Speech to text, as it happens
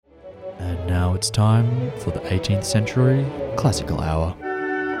it's time for the 18th Century Classical Hour.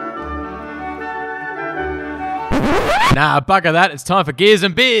 Nah, bugger that. It's time for Gears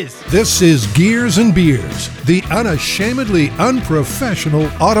and Beers. This is Gears and Beers, the unashamedly unprofessional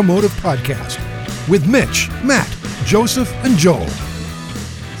automotive podcast with Mitch, Matt, Joseph, and Joel.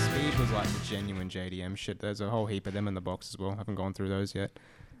 Speed was like the genuine JDM shit. There's a whole heap of them in the box as well. Haven't gone through those yet.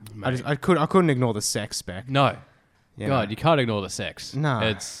 I couldn't ignore the sex spec. No. You God, know. you can't ignore the sex. No.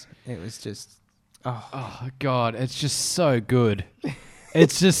 It was just... Oh, God, it's just so good.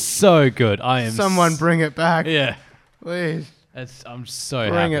 It's just so good. Someone bring it back. Yeah. Please. I'm so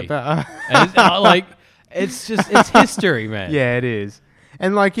Bring happy. it back. And it's history, man. Yeah, it is.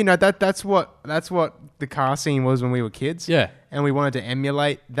 And that's what the car scene was when we were kids. Yeah. And we wanted to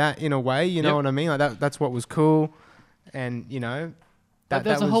emulate that in a way, you know Yep. what I mean? Like that's what was cool. And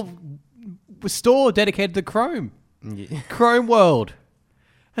There's a whole store dedicated to Chrome. Yeah. Chrome World.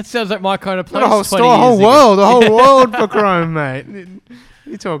 That sounds like my kind of place. Not a whole 20 store, a whole years ago. world, a whole world for Chrome, mate. What are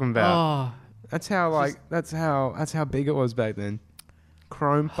you talking about? Oh, That's how big it was back then.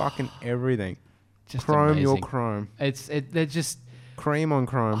 Chrome fucking everything. just Chrome amazing. your Chrome. They're just. Cream on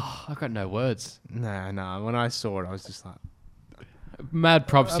Chrome. Oh, I've got no words. Nah. When I saw it, I was just like, Mad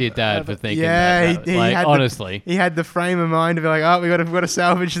props to your dad for thinking yeah, that. he Like, had honestly. he had the frame of mind to be like, oh, we got to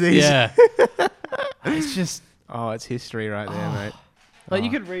salvage these. Yeah. It's just Oh, it's history right there, mate. like you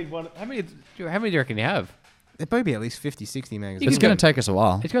Oh. could read one. How many do you reckon you have? There'd probably be at least 50, 60 magazines. It's going to take us a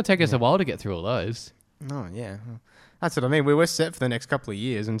while. It's going to take us a while to get through all those. Oh, yeah. That's what I mean. We were set for the next couple of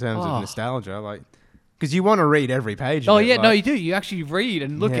years in terms Oh. of nostalgia. Like, because you want to read every page. Oh of it, yeah, like- no, you do. You actually read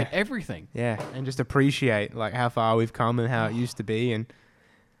and look Yeah. at everything. Yeah, and just appreciate like how far we've come and how it used to be, and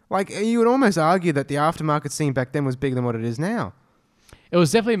like you would almost argue that the aftermarket scene back then was bigger than what it is now. It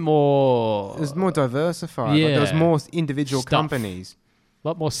was definitely more. It was more diversified. Like, there was Yeah. more individual Stuff. companies. A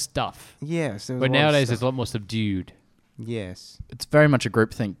lot more stuff. Yes, there was But a lot of nowadays stuff. it's a lot more subdued. Yes, It's very much a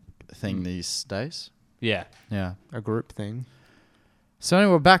group thing these days. Yeah. Yeah. a group thing. So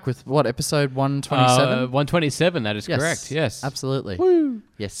anyway, we're back with what, episode 127? 127, that is correct. Yes. Absolutely.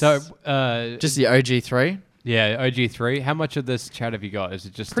 Yes. So, just the OG3. yeah, OG3. How much of this chat have you got? Is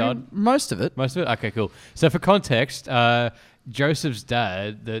it just done? Most of it. Most of it? Okay, cool. So for context, Joseph's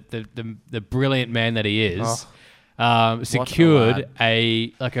dad, the brilliant man that he is, secured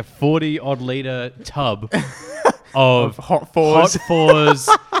a 40 odd liter tub of Hot Fours. Hot Fours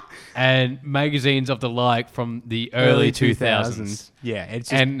and magazines of the like from the early 2000s. Yeah, it's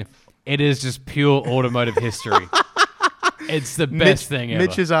just And it is just pure automotive history. It's the best thing ever.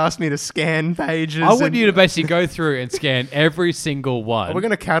 Mitch has asked me to scan pages. I want and- you to basically go through and scan every single one We're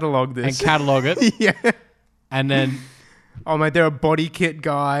going to catalog and this. catalog it. Yeah. And then Oh, mate, there are body kit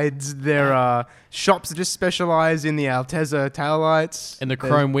guides. There are shops that just specialize in the Altezza taillights. and the There's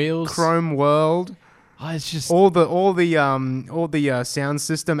chrome wheels. Chrome World. Oh, it's just All the sound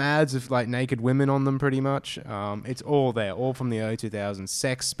system ads of like naked women on them, pretty much. It's all there, all from the early 2000s.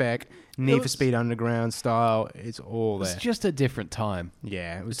 Sex spec, Need for was- Speed Underground style. It's all it's there. just a different time.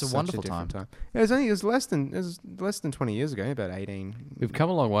 Yeah, it was It's a such wonderful different time. It was less than 20 years ago, about 18. We've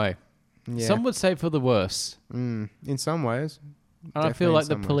come a long way. Yeah. Some would say for the worse. In some ways. And I Definitely feel in like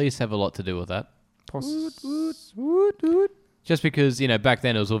the some ways. police have a lot to do with that. Woot. Just because, back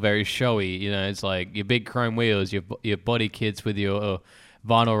then it was all very showy. It's like your big chrome wheels, your body kits with your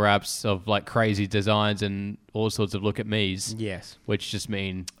vinyl wraps of like crazy designs and all sorts of look at me's, Yes. which just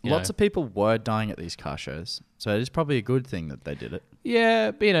mean Lots of people were dying at these car shows. So it is probably a good thing that they did it. yeah,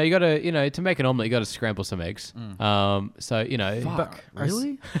 but you gotta to make an omelet, you gotta scramble some eggs. So Fuck,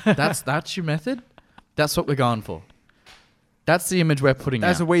 really? That's your method? That's what we're going for. That's the image we're putting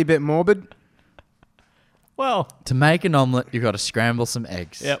That's out. a wee bit morbid. well, To make an omelette, you've got to scramble some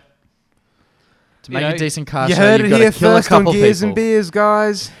eggs. yep. To make a decent car You show, heard you've it got here to kill a first on couple Gears people. and Beers,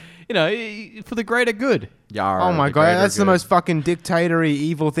 guys. For the greater good. Yar, Oh my the god, greater that's the good. most fucking dictatory,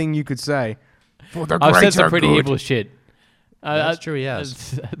 evil thing you could say. For the I've said some greater pretty good. evil shit. That's true, he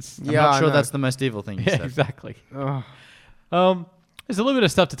has. I'm I'm Yeah, not I sure know. that's the most evil thing you yeah, said. exactly. Ugh. There's a little bit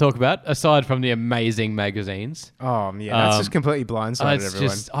of stuff to talk about aside from the amazing magazines. Oh yeah, that's just completely blindsided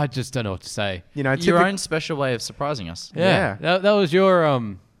everyone. I just don't know what to say. Your typic- own special way of surprising us. Yeah. That was your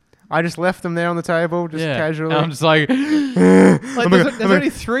I just left them there on the table, just casually. And I'm just like, there's only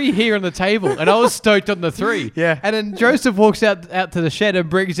 3 here on the table, and I was stoked on the 3. Yeah. And then Joseph walks out to the shed and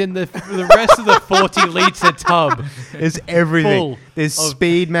brings in the rest of the 40-liter tub. There's everything. Full There's of-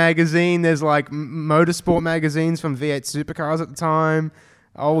 Speed magazine. There's like motorsport magazines from V8 supercars at the time.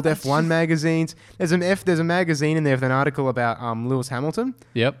 old F1 magazines. There's a magazine in there with an article about Lewis Hamilton.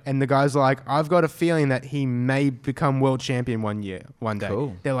 Yep. And the guy's like, I've got a feeling that he may become world champion one day.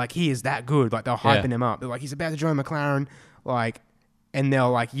 Cool. They're like, he is that good. Like, they're hyping him up. They're like, he's about to join McLaren. Like, and they're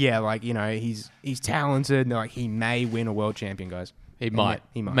like, yeah, like, you know, he's talented. And they're like, he may win a world champion, guys. He might.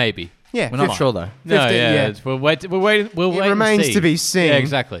 He might. Maybe. Yeah. We're not sure though. No, 50, yeah. yeah. We'll wait. We'll wait. It and remains see. to be seen. Yeah,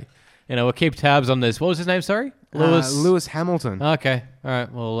 exactly. You know, we'll keep tabs on this. What was his name? Sorry, Lewis Hamilton. Okay. All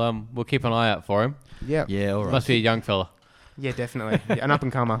right. Well, we'll keep an eye out for him. Yeah. Yeah, all right. Must be a young fella. Yeah, definitely. Yeah, an up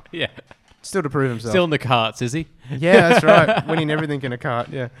and comer. Yeah. Still to prove himself. Still in the carts, is he? Yeah, that's right. Winning everything in a cart.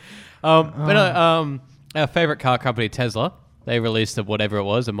 Yeah. Our favorite car company, Tesla, they released a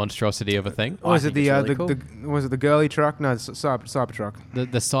monstrosity of a thing. Was it think the it's really was it the girly truck? No, it's Cybertruck. The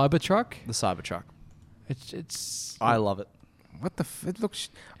Cybertruck. The Cybertruck. It's I love it. What the? It looks.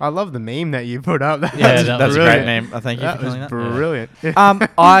 I love the meme that you put up. Yeah, That's a brilliant. great name. I thank you That for was telling that. brilliant.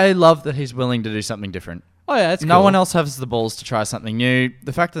 I love that he's willing to do something different. Oh yeah, that's No cool. one else has the balls to try something new.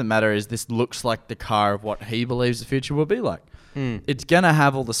 The fact of the matter is this looks like the car of what he believes the future will be like. It's going to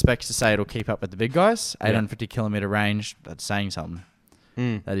have all the specs to say it'll keep up with the big guys. 850 kilometer range. That's saying something.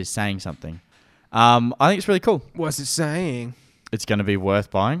 That is saying something. I think it's really cool. What's it saying? It's going to be worth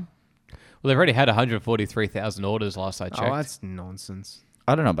buying. Well, they've already had 143,000 orders last I checked. Oh, that's nonsense.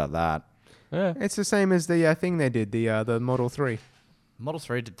 I don't know about that. Yeah. It's the same as the thing they did, the Model 3, Model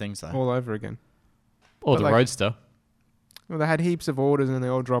 3 did things though. all over again. Or But the like- Roadster. Well, they had heaps of orders and they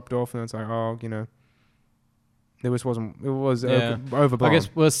all dropped off, and it's like, oh, you know, it was Yeah. overblown. I guess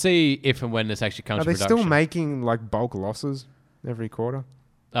we'll see if and when this actually comes Are to they production. still making like bulk losses every quarter?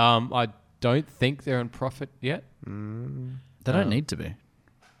 I don't think they're in profit yet. They don't need to be.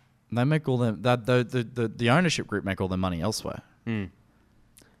 They make all the ownership group make all their money elsewhere.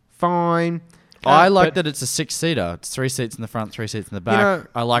 Fine. I like but- that it's a 6-seater. It's 3 seats in the front, 3 seats in the back. know,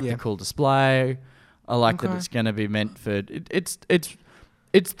 I like yeah. the cool display. I like that Okay. it's going to be meant for.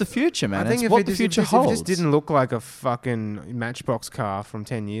 It's the future, man. I think it's if what it the just, future if it holds. just didn't look like a fucking Matchbox car from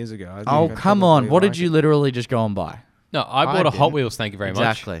 10 years ago. I think Oh I'd come on! probably What like did you it. literally just go and buy? No, I bought a Hot didn't. Wheels. Thank you very much.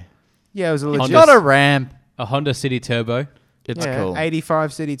 Exactly. Yeah, it was a It's legit. not a ramp. A Honda City Turbo. It's yeah, cool.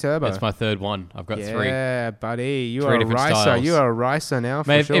 85 City Turbo. That's my third one. I've got three. Yeah, buddy. You Three are a different ricer. styles. You are a ricer now, for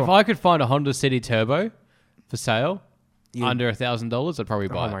Mate, sure. if I could find a Honda City Turbo for sale You- under $1,000, I'd probably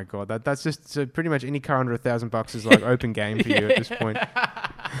buy Oh it. my god, that's just so pretty much any car under $1,000 is like open game for you at this point.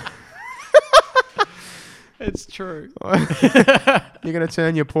 It's true. You're gonna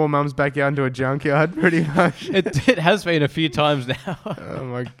turn your poor mum's backyard into a junkyard, pretty much. It has been a few times now. Oh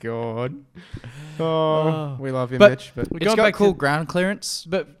my god. Oh, we love you, But- Mitch. But It's It's going got back cool to- ground clearance.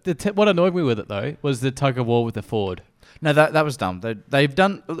 But what annoyed me with it, though, was the tug of war with the Ford. No, that was dumb. They've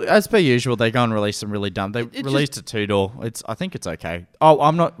done as per usual. They go and release some really dumb. They It released a 2-door. I think it's okay. Oh,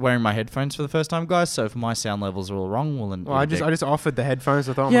 I'm not wearing my headphones for the first time, guys. So if my sound levels are all wrong, well, I just offered the headphones.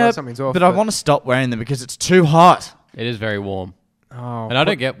 I thought, oh, yeah, my God, something's off. but I want to stop wearing them because it's too hot. It is very warm. Oh, And I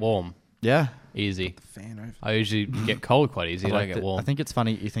don't get warm Yeah, easy. fan over. I usually get cold quite easy. I don't liked get it. warm. I think it's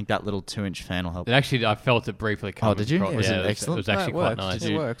funny you think that little 2-inch fan will help. And actually, I felt it briefly coming. did you? from- Was it yeah, excellent? It was actually No, it quite works. nice.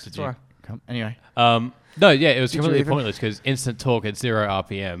 It works. That's why. Anyway, No, yeah, it was Did you completely even- pointless because instant torque at 0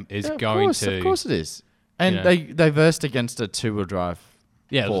 RPM is yeah, going to. of course it is. And you know. they versed against a 2-wheel drive.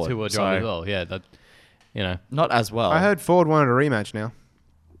 Yeah, it was Ford, a 2-wheel drive as so- well. Yeah, that, you know. Not as well. I heard Ford wanted a rematch now.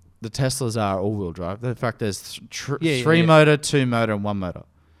 the Teslas are all-wheel drive. The fact there's Yeah, 3 yeah. motor, 2 motor, and 1 motor.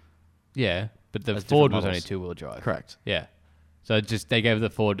 Yeah, but the As Ford different was only models. 2-wheel drive. Correct. Yeah. So they gave the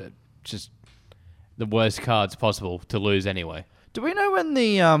Ford just the worst cards possible to lose anyway. Do we know when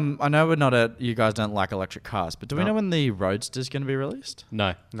the I know we're not a you guys don't like electric cars, but do we No. know when the Roadster's going to be released?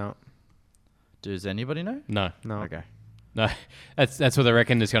 No, No, Does anybody know? no, no. Okay. no. That's what they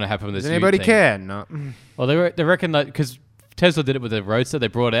reckon is going to happen with this. Does new anybody thing. care? No. Well, they reckon that because Tesla did it with the Roadster, they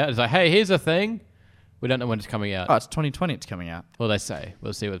brought out. It's like, hey, here's a thing. We don't know when it's coming out. Oh, it's 2020 it's coming out. Well, they say.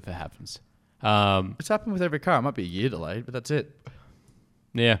 We'll see what happens. It's happened with every car. It might be a year delayed, but that's it.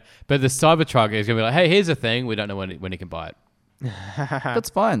 Yeah, but the Cybertruck is going to be like, hey, here's a thing. We don't know when you can buy it. That's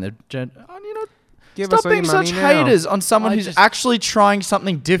fine. You know, Give stop us all your being money such now. haters on someone I who's just- actually trying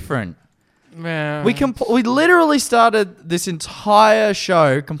something different. Yeah. We literally started this entire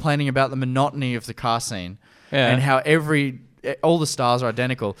show complaining about the monotony of the car scene Yeah. and how all the stars are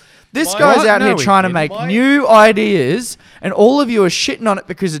identical. This My- guy's What? out No, here we trying to didn't. make My- new ideas, and all of you are shitting on it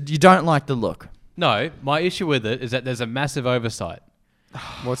because you don't like the look. No, my issue with it is that there's a massive oversight.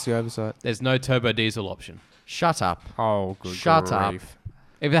 What's the oversight? There's no turbo diesel option. Shut up. Oh, good Shut up. grief.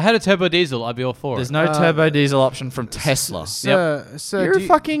 If they had a turbo diesel, I'd be all for There's it. no turbo diesel option from Tesla. Sir, You're do a you-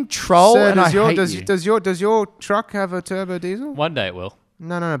 fucking troll, sir, and I does your hate does, you. does your does your truck have a turbo diesel? One day it will.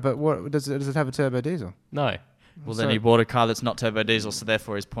 No. But what does it have a turbo diesel? No. Well, then he bought a car that's not turbo diesel, so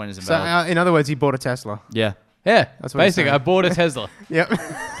therefore his point is So invalid. in other words, he bought a Tesla. Yeah. Yeah. That's what he's basically, saying. I bought a Tesla. Yep.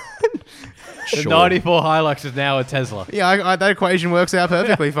 The 94 Hilux is now a Tesla. Yeah, that equation works out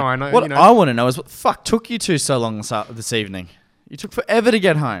perfectly fine. What I want to know is what the fuck took you two so long this evening? You took forever to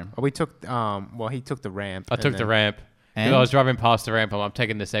get home. We took. He took the ramp. I took the ramp. And? I was driving past the ramp. I'm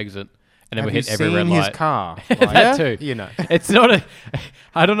taking this exit, and then Have we you hit every seen red his light. car? That too. You know. It's not a.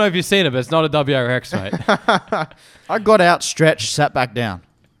 I don't know if you've seen it, but it's not a WRX, mate. I got out, stretched, sat back down,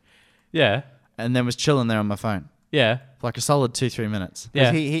 Yeah. and then was chilling there on my phone Yeah. for like a solid 2-3 minutes.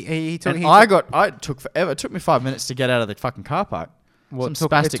 Yeah. He took. And he I took forever. It took me 5 minutes to get out of the fucking car park. Well, Some it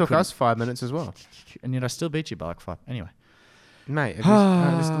spastic took couldn't- us 5 minutes as well, And yet I still beat you by like 5. Anyway. mate.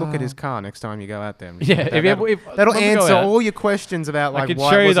 Just look at his car next time you go out there. Yeah, if you ever- That'll when we go answer out, all your questions about like I can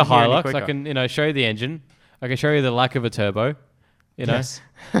why show it you the wasn't here any Hilux. I quicker. can, show you the engine. I can show you the lack of a turbo. You know. Yes.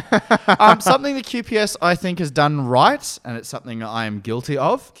 Something the QPS I think has done right, and it's something I am guilty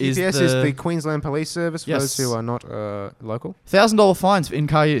of. QPS is the Queensland Police Service for Yes. those who are not local. $1,000 fines for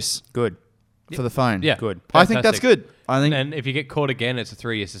in-car use Good. for the phone. Yeah. Good. I think that's Fantastic. good. I think And if you get caught again, it's a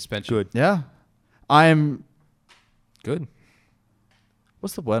 3-year suspension. Good. yeah. I am. Good.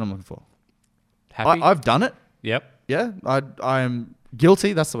 What's the word I'm looking for? Happy. I've done it. Yep. Yeah. I am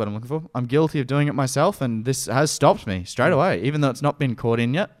guilty. That's the word I'm looking for. I'm guilty of doing it myself, and this has stopped me straight away, even though it's not been caught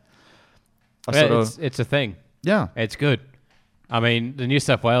in yet. I sort of, It's a thing. yeah. It's good. I mean, the New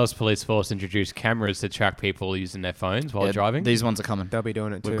South Wales Police Force introduced cameras to track people using their phones while Yeah, driving. These ones are coming. They'll be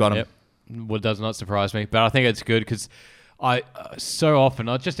doing it too. We've got 'em. Yep. Well, does not surprise me, but I think it's good because I so often,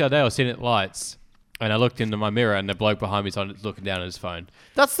 just the other day, I was sitting at lights and I looked into my mirror and the bloke behind me is looking down at his phone.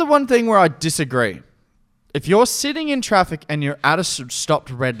 That's the one thing where I disagree. If you're sitting in traffic and you're at a stopped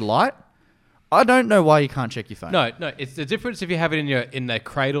red light, I don't know why you can't check your phone. No, it's the difference if you have it in the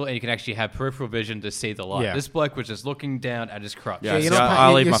cradle and you can actually have peripheral vision to see the light. Yeah. This bloke was just looking down at his crutch. Yeah, you're so not I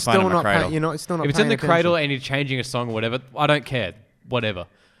paying- leave you're my phone still in my not paying- cradle. You're still not If it's in the paying cradle attention. and you're changing a song or whatever, I don't care. Whatever.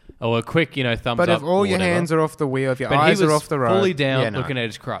 Or a quick, thumbs But up. if all or your whatever. hands are off the wheel, if your But eyes he was are off the road, fully down yeah, no. looking at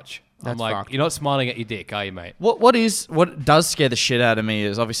his crutch. I'm That's like, fucked. you're not smiling at your dick, are you, mate? What does scare the shit out of me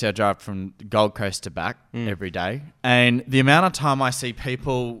is obviously I drive from Gold Coast to back every day, and the amount of time I see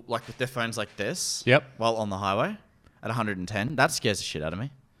people like with their phones like this, Yep. while on the highway at 110, that scares the shit out of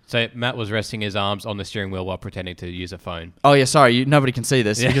me. So Matt was resting his arms on the steering wheel while pretending to use a phone. Oh yeah, sorry, nobody can see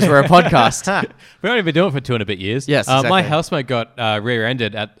this because we're a podcast. We've only been doing it for 2 and a bit years. Yes, My exactly. housemate got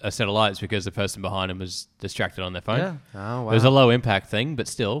rear-ended at a set of lights because the person behind him was distracted on their phone. Yeah. Oh, It was a wow. low impact thing, but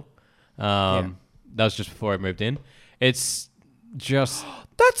still. That was just before I moved in. It's just...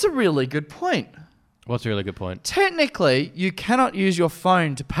 That's a really good point. What's a really good point? Technically, you cannot use your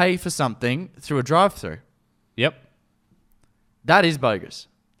phone to pay for something through a drive-through. Yep. That is bogus.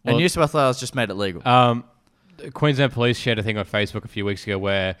 Well- And New South Wales just made it legal. The Queensland Police shared a thing on Facebook a few weeks ago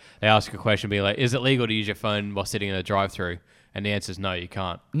where they asked a question, be like, is it legal to use your phone while sitting in a drive-through? And the answer is no, you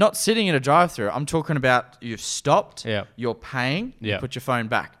can't. Not sitting in a drive-through. I'm talking about you've stopped. Yeah. You're paying. You Yeah. put your phone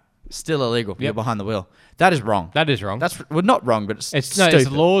back. Still illegal. You're Yep. behind the wheel. That is wrong. That is wrong. That's well, not wrong, but it's it's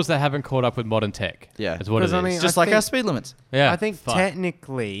stupid. laws that haven't caught up with modern tech. Yeah. Is what it is. Because, I mean, It's just I like think- our speed limits. yeah. I think fuck.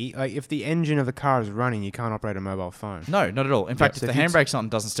 technically, like if the engine of the car is running, you can't operate a mobile phone. No, not at all. In fact, so if if the you handbrake's on,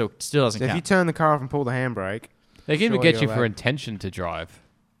 it still doesn't So if you count. turn the car off and pull the handbrake, They can even Sure, get you're you for allowed. intention to drive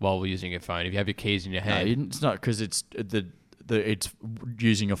while using your phone if you have your keys in your No, hand. it's not because it's it's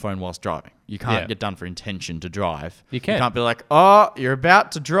using your phone whilst driving. You can't Yeah. get done for intention to drive. You can. You can't be like, oh, you're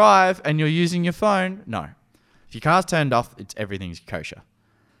about to drive and you're using your phone. No. If your car's turned off, everything's kosher.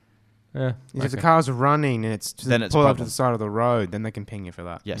 Yeah. if the car's running and it's Then it's a pulled up to problem. the side of the road, then they can ping you for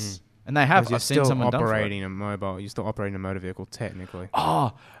that. Yes. And they have. Because you're I've seen still someone done for it. operating a mobile. You're still operating a motor vehicle technically.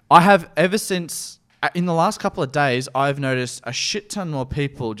 Oh, I have ever since in the last couple of days, I've noticed a shit ton more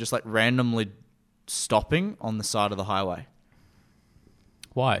people just like randomly stopping on the side of the highway.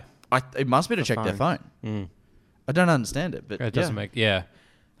 Why? It must be to check their phone. I don't understand it, but It doesn't make... Yeah.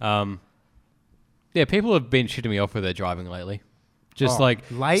 Yeah, people have been shitting me off with their driving lately. Just Oh, like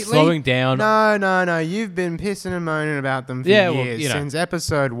lately? slowing down. No. You've been pissing and moaning about them for Yeah, well, years, you know. since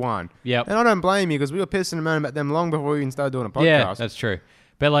episode 1. Yep. And I don't blame you because we were pissing and moaning about them long before we even started doing a podcast. Yeah, that's true.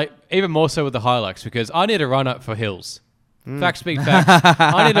 But like even more so with the Hilux because I need a run up for hills. Facts speak facts.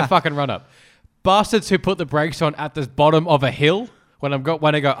 I need a fucking run up. Bastards who put the brakes on at the bottom of a hill when I go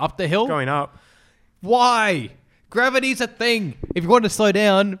up the hill. Going up. Why? Gravity's a thing. If you want to slow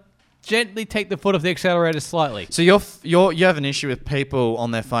down, gently take the foot off the accelerator slightly. So you have an issue with people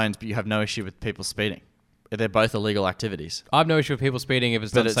on their phones, but you have no issue with people speeding. They're both illegal activities, I have no issue with people speeding if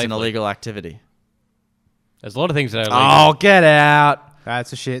it's but done it's safely. an illegal activity. There's a lot of things that are illegal. Oh, get out!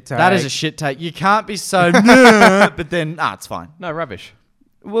 That's a shit take. That is a shit take. You can't be so, nah, but then, it's fine. No, rubbish.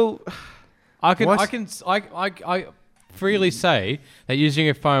 Well, I freely say that using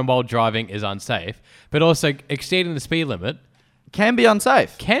your phone while driving is unsafe, but also exceeding the speed limit can be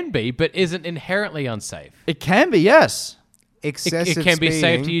unsafe. can be, but isn't inherently unsafe. It can be, yes. Excessive It can be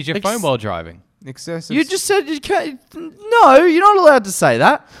safe to speeding- use your phone while driving. Excessive. You just said you can't. No, you're not allowed to say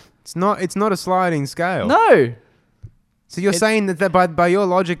that. It's not a sliding scale. No. So you're saying that by your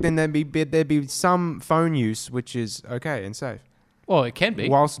logic, then there'd be some phone use which is okay and safe Well, it can be.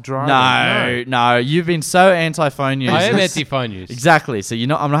 whilst driving. No. You've been so anti-phone use. I am anti-phone use. Exactly. So I'm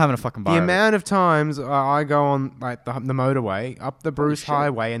not having a fucking bar. The of it. amount of times I go on like the motorway up the Bruce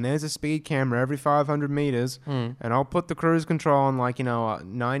Highway and there's a speed camera every 500 meters, and I'll put the cruise control on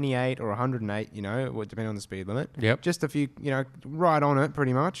 98 or 108, depending on the speed limit. Yep. Just a few, right on it,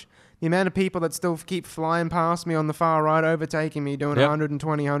 pretty much. The amount of people that still keep flying past me on the far right, overtaking me, doing Yep.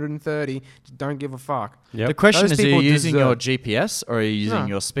 120, 130, just don't give a fuck. Yep. The question Those is, are you people using your deserve- GPS or are you using No.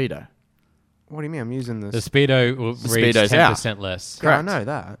 your Speedo? What do you mean? I'm using The this. Speedo will reach Speedo's 10% less. Yeah, I know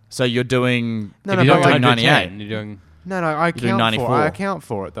that. So you're doing. No, If no, you're but doing like, 110, you're doing... No, I You're doing account 94. for it. I account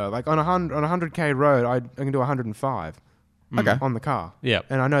for it though. Like on a 100k road, I can do 105 Okay. on the car. Yep.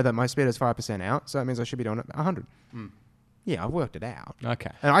 And I know that my speed is 5% out, so that means I should be doing it 100. Yeah, I've worked it out. Okay.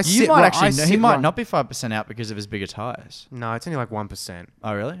 And I You sit might right- actually. I He sit might right- not be 5% out because of his bigger tires. No, it's only like 1%.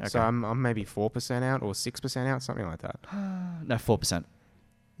 Oh really? Okay. So I'm maybe 4% out or 6% out, something like that. No, 4%.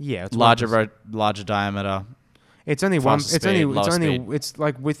 Yeah, it's Larger 1%. road, larger diameter. It's only one. faster It's speed, only. lower It's only. speed. It's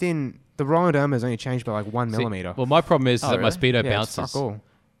like within the roller diameter has only changed by like 1 See, millimeter. well, my problem is Oh, that my really? Speedo Yeah, it's bounces. fuck all.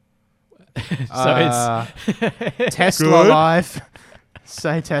 So it's... Tesla life.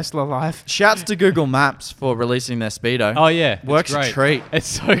 Say Tesla life. Shouts to Google Maps for releasing their Speedo. Oh, yeah. it's Works a great. treat. It's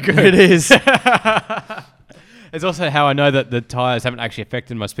so good. It is. It's also how I know that the tyres haven't actually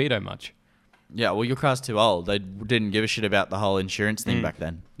affected my Speedo much. Yeah, well, your car's too old. They didn't give a shit about the whole insurance thing back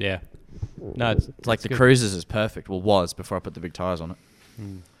then. Yeah. No, it's It's like the good. Cruisers is perfect. Well, was before I put the big tires on it.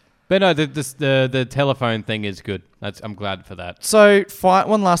 But no, the telephone thing is good. I'm glad for that. So,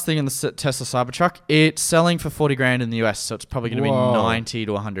 one last thing in the Tesla Cybertruck. It's selling for 40 grand in the US, so it's probably going to be Whoa. 90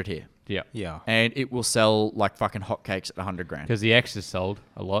 to 100 here. Yeah. Yeah. And it will sell like fucking hotcakes at 100 grand. Because the X is sold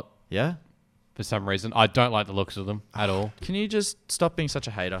a lot Yeah? for some reason. I don't like the looks of them at all. Can you just stop being such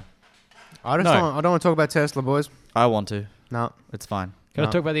a hater? I No. don't want to talk about Tesla, boys. I want to. No. It's fine. Can No.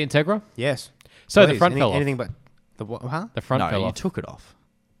 I talk about the Integra? Yes. So the Please. front fell off. Anything but the what? Huh? The front no, fell you off. took it off.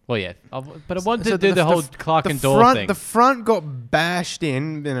 Well, yeah. But I wanted So to do the whole Clark and Door front, thing. The front got bashed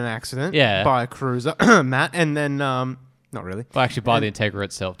in an accident. Yeah. By a cruiser, Matt, and then not really. Well, actually, by the Integra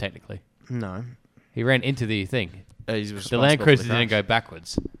itself, technically. No. He ran into the thing. He's The Land responsible for Cruiser the didn't crash. go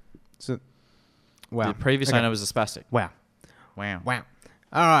backwards. So. Wow. The previous Okay. owner was a spastic. Wow. Wow. Wow.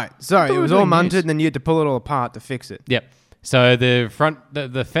 All right. So it we was were all doing munted, news. and then you had to pull it all apart to fix it. Yep. So the front,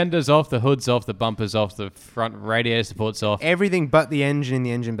 the fenders off, the hoods off, the bumpers off, the front radiator supports off. Everything but the engine in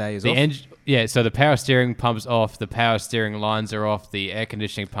the engine bay is The off. engine, yeah. So the power steering pumps off, the power steering lines are off, the air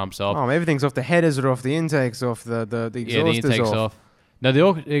conditioning pumps off. Oh, everything's off. The headers are off. The intakes off. The exhaust yeah, the is intake's off. off. No, the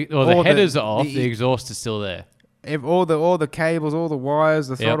All the- headers are off. the- The exhaust is still there. All the cables, all the wires,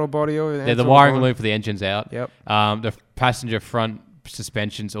 the throttle body. All Yeah, the wiring loop for the engine's out. Yep. The passenger front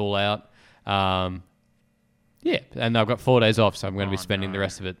suspension's all out. Yeah, and I've got 4 days off, so I'm going to be spending the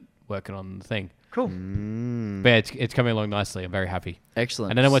rest of it working on the thing. Cool. But yeah, it's coming along nicely. I'm very happy. Excellent.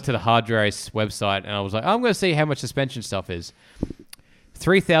 And then I went to the Hard Race website, and I was like, I'm going to see how much suspension stuff is.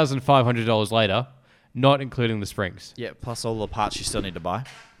 $3,500 later, not including the springs. Yeah, plus all the parts you still need to buy.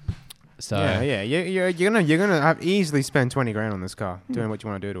 So Yeah. You're gonna have easily spend 20 grand on this car doing what you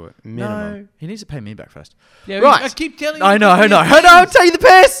want to do to it. Minimum. No, he needs to pay me back first. yeah, Right. I keep telling you. I know, I'm taking the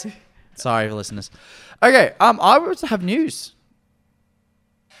piss. Sorry, listeners. Okay, I also have news.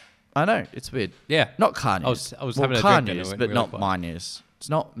 I know, it's weird. Yeah. Not car news. I was well, having a car drink and it news, went but really not quiet. my news. It's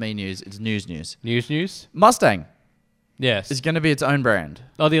not me news, it's news. News? Mustang Yes. is going to be its own brand.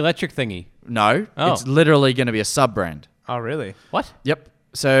 Oh, the electric thingy. No, Oh. it's literally going to be a sub-brand. Oh, really? What? Yep.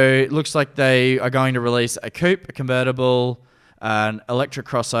 So it looks like they are going to release a coupe, a convertible, an electric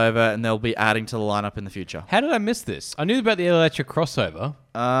crossover, and they'll be adding to the lineup in the future. How did I miss this? I knew about the electric crossover.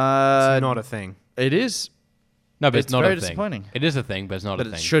 It's not a thing. It is, No, but It's it's, not very a thing. disappointing. It is a thing, but it's not but a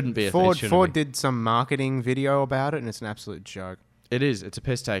it thing. shouldn't be a thing. Ford shouldn't be. did some marketing video about it, and it's an absolute joke. It is. It's a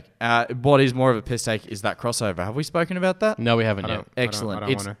piss take. What is more of a piss take is that crossover. Have we spoken about that? No, we haven't I yet. don't- Excellent. I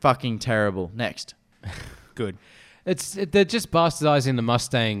don't It's wanna. fucking terrible. Next. Good. They're just bastardizing the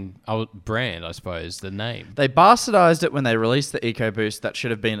Mustang brand, I suppose, the name. They bastardized it when they released the EcoBoost. That should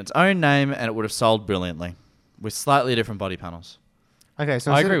have been its own name, and it would have sold brilliantly with slightly different body panels. Okay,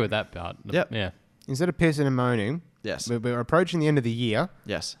 so I instead agree of- with that part. Yep. Yeah. Instead of pissing and moaning, Yes. we're approaching the end of the year,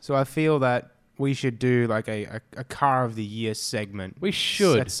 Yes. so I feel that we should do like a car of the year segment. We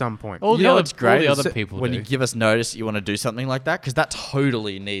should. At some point. All You the know other, what's great all the is other people when do. you give us notice you want to do something like that, because that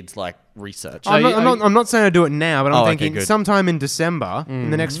totally needs like research. Oh, I'm not saying I do it now, but I'm Oh, okay, thinking good. sometime in December,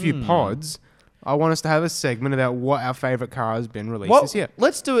 in the next few pods, I want us to have a segment about what our favorite car has been released this year.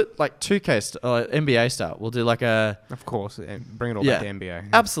 Let's do it like 2K NBA style. We'll do like a Of course, bring it all back to NBA.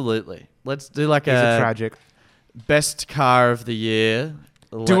 Absolutely. Let's do like These are a tragic. best car of the year.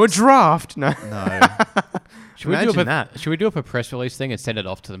 Do a Let's- draft. No. No. Should we, Imagine do up that. should we do up a press release thing and send it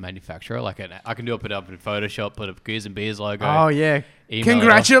off to the manufacturer? Like I can put it up in Photoshop, put a Gears and Beers logo. Oh, yeah. Email it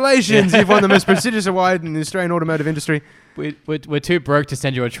Congratulations. You've won the most prestigious award in the Australian automotive industry. We're too broke to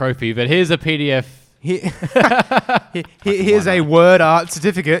send you a trophy, but here's a PDF. Here's a word art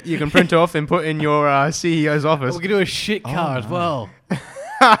certificate you can print off and put in your CEO's office. We could do a shit car as well.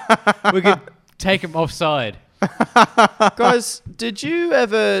 We could take him offside. Guys, did you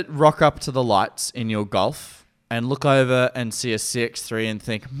ever rock up to the lights in your Golf and look over and see a CX-3 and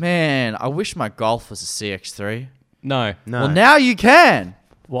think, man, I wish my Golf was a CX-3? No. No. Well, now you can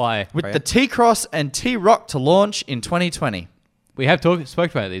Why? with Oh, yeah. the T-Cross and T-Rock to launch in 2020. We have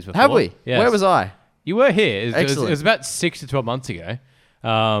spoke about these before. Have we? Yes. Where was I? You were here. It Excellent. was about 6 to 12 months ago.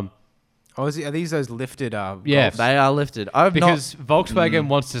 Are these those lifted Yeah. Golfs? They are lifted. I've Because Volkswagen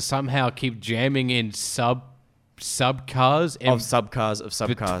wants to somehow keep jamming in sub cars not, of subcars of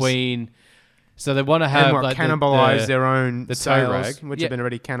subcars. between. So they want to and have what, like cannibalize their own the tow sales, rag. which Yeah. have been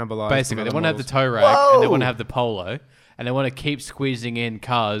already cannibalized. basically from they other want to have the models. tow rag and they want to Whoa! have the Polo and they want to keep squeezing in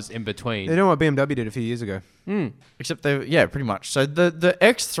cars in between. They know what BMW did a few years ago. Except they, yeah, pretty much. So the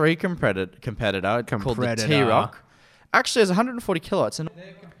X3 competitor called the Competitor. T-Rock actually has 140 kilowatts, and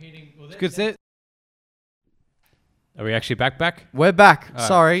Because they're. Are we actually back? we're back. All right.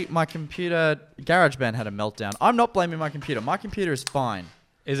 Sorry, my computer GarageBand had a meltdown. I'm not blaming my computer. My computer is fine.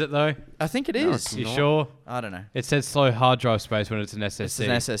 Is it though? I think it No, is. it's You not. sure? I don't know. It says slow hard drive space when it's an SSD. It's an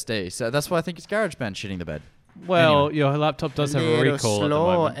SSD, so that's why I think it's GarageBand shitting the bed. Well, Anyway. your laptop does have a Little recall at the slow,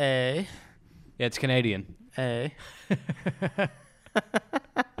 moment. eh? Yeah, it's Canadian. Eh?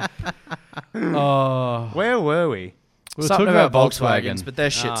 Oh, Where were we? we were Something talking about about Volkswagens, but they're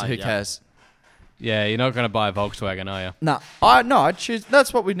shit, so who yeah. cares? Yeah, you're not going to buy a Volkswagen, are you? No, I choose.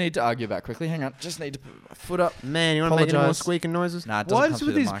 That's what we need to argue about quickly. Hang on, just need to put my foot up. Man, you want to make any more Apologise. squeaking noises? Nah, it doesn't Why come is it through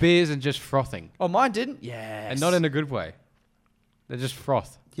with the these mic. beers and just frothing? Oh, mine didn't. Yes, And not in a good way. They're just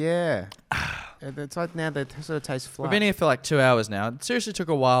froth. Yeah. It's like now they sort of taste flat. We've been here for like 2 hours now. It seriously took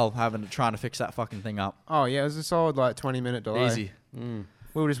a while trying to fix that fucking thing up. Oh yeah, it was a solid like 20-minute delay. Easy.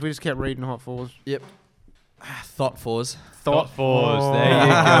 We just kept reading hot fours. Yep. Thought fours. Thought fours. There you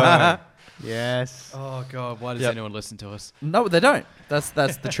go. Yes. Oh god, why does Yep. anyone listen to us? No, they don't. That's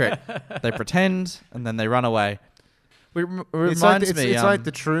the trick. They pretend and then they run away. It It's like reminds me. it's like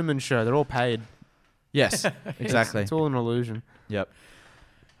the Truman Show. They're all paid. yes, exactly. It's all an illusion. Yep.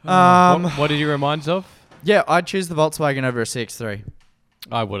 What did you remind us of? Yeah, I'd choose the Volkswagen over a CX-3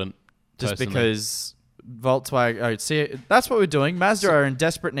 I wouldn't. just personally. because Volkswagen. Oh, see, that's what we're doing. Mazda are in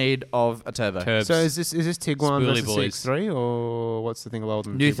desperate need of a turbo. Turbs. So is this Tiguan Spoolie versus boys. CX-3 or what's the thing lower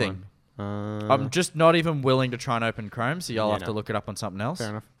than the New Tiguan? thing. Uh, I'm just not even willing to try and open Chrome, so y'all Yeah, have to no. look it up on something else. fair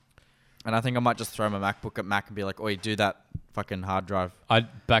enough. And I think I might just throw my MacBook at Mac and be like, "Oi, do that fucking hard drive."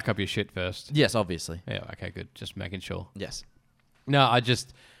 I'd back up your shit first. Yes, obviously. Yeah, okay, good. Just making sure. Yes. No,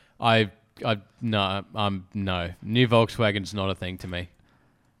 no. New Volkswagen's not a thing to me.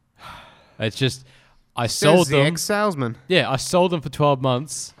 It's just, I sold Says the them. ex-salesman. Yeah, I sold them for 12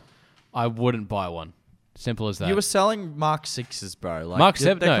 months. I wouldn't buy one. Simple as that. You were selling Mark 6s, bro. Like, Mark they're-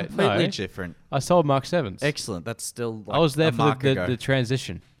 7 They're no, completely no. different. I sold Mark 7s. Excellent. That's still like I was there a for mark the ago.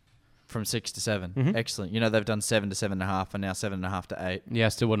 transition. From 6 to 7. Mhm. Excellent. You know they've done 7 to 7.5 and now 7.5 to 8. Yeah, I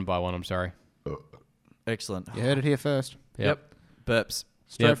still wouldn't buy one. I'm sorry. Excellent. You heard it here first. Yep. Burps.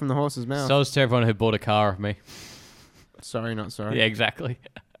 Straight Yep. from the horse's mouth. So is to everyone who bought a car of me. Sorry, not sorry. Yeah, exactly.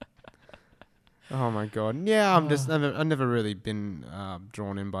 Oh my god. Yeah, I've never really been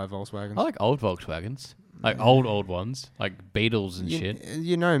drawn in by Volkswagens. I like old Volkswagens. Like old ones. Like Beetles and you, shit.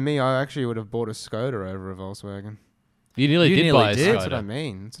 You know me, I actually would have bought a Skoda over a Volkswagen. You nearly You did nearly buy a did. That's what I Skoda.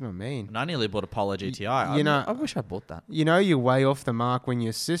 mean. That's what I mean. And I nearly bought a Polo GTI. you know- I wish I bought that. You know you're way off the mark when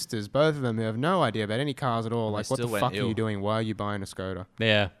your sisters, both of them, who have no idea about any cars at all, They like, what the still went fuck are ill. you doing? Why are you buying a Skoda?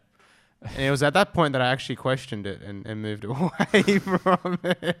 Yeah. And it was at that point that I actually questioned it and moved away from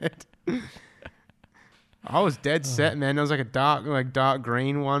it. I was dead set, man. There was like a dark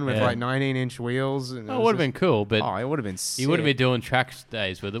green one with Yeah. like 19-inch wheels. And Oh, it would have been cool, but Oh, it would have been sick. you wouldn't be doing track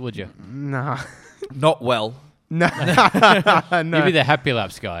days with it, would you? Nah. Not well. No. You'd be the Happy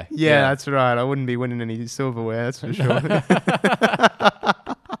Laps guy. Yeah, that's right. I wouldn't be winning any silverware, that's for sure.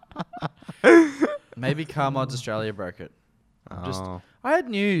 Maybe Car Mods Australia broke it. Oh. I had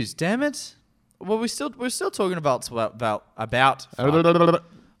news. Damn it. Well, we're still talking about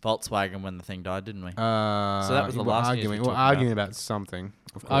Volkswagen when the thing died, didn't we? So that was the last news we We're talked arguing about something.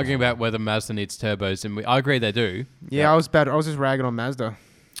 Of course. Arguing about whether Mazda needs turbos, and I agree they do. Yeah, I was just ragging on Mazda.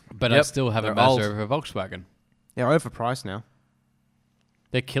 But I Yep, still have a they're Mazda old. over a Volkswagen. Yeah, overpriced now.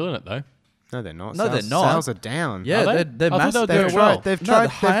 They're killing it though. No, they're not. No, they're not. Sales are down. Yeah, Are they? they're I thought massive. they were doing well. They've No, the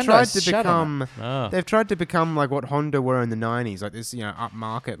tried Hyundai's to shat on become. Ah. They've tried to become like what Honda were in the '90s, like this,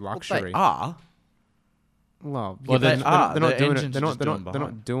 upmarket Well, luxury. they are. Well, Well, they're they not are. doing Their it. They're engines are not. just They're doing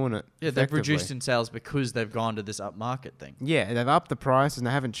not doing it. Yeah, they've effectively. reduced in sales because they've gone to this upmarket thing. Yeah, they've upped the price and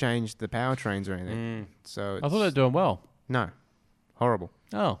they haven't changed the powertrains or anything. So I thought they were doing well. no, horrible.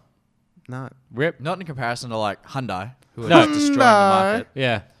 Oh, No, rip. Not in comparison to like Hyundai, who are No. just destroying the market.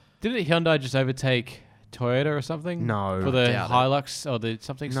 Yeah. Didn't Hyundai just overtake Toyota or something? No. For the Doubt it. Hilux or the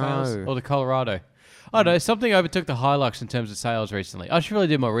something sales? No. Or the Colorado? I don't know. Something overtook the Hilux in terms of sales recently. I should really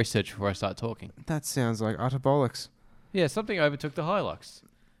do more research before I start talking. that sounds like utter bollocks. Yeah, something overtook the Hilux.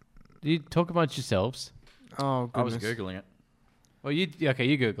 You talk amongst yourselves. Oh I was goodness. googling it. Well, you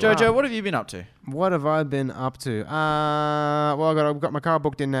Google. Jojo, what have you been up to? What have I been up to? Well, I've got my car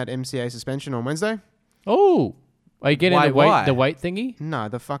booked in at MCA suspension on Wednesday. Oh, are you getting Why, the weight why? the weight thingy? No,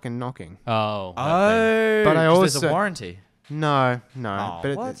 the fucking knocking. Oh, that Oh, But I 'cause there's also- a warranty. No. Oh,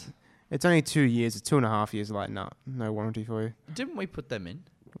 but what? It's only 2 years. It's 2.5 years. Like, no warranty for you. Didn't we put them in?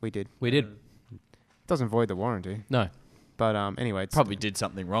 We did. thing. We did. Doesn't void the warranty. No. But anyway, it's Probably did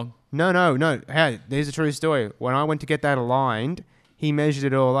something wrong. No. Hey, there's a true story. When I went to get that aligned, he measured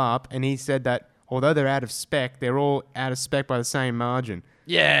it all up, and he said that although they're out of spec, they're all out of spec by the same margin.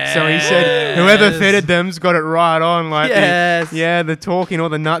 Yeah. So he said whoever fitted them's got it right on. Like Yes. the torquing, all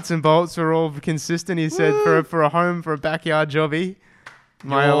the nuts and bolts were all consistent. He said for a home, for a backyard jobby,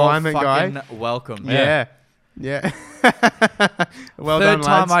 my You're alignment guy. fucking welcome. Yeah. Well Third done,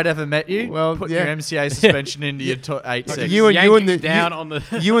 time lads. I'd ever met you. Well, put yeah. your MCA suspension into your 8.6. You and Yanking the down on the.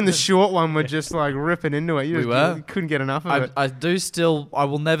 you and the short one were just like ripping into it. You We just were. you couldn't get enough of it. I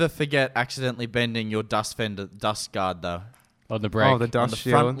will never forget accidentally bending your dust guard though. on the brake. Oh, the On dust the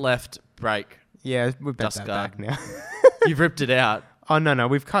shield. front left brake. Yeah, we've bent dust that guard. back now. You've ripped it out. Oh no,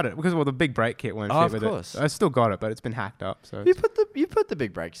 we've cut it because the big brake kit won't Oh, fit of with course. it. I still got it, but it's been hacked up. So You put the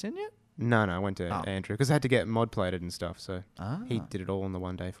big brakes in yet? no, I went to Oh. Andrew because I had to get mod plated and stuff. So Ah. he did it all in the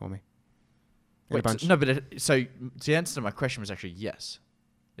one day for me. And a Wait, bunch- no, but so the answer to my question was actually yes.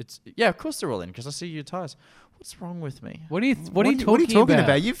 Of course they're all in because I see your tires. What's wrong with me? What are you What are you talking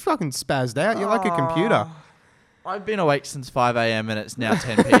about? You fucking spazzed out. You're like a computer. I've been awake since 5 a.m. and it's now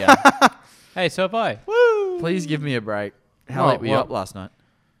 10 p.m. Hey, so have I. Please give me a break. How Well, late were you well- up last night?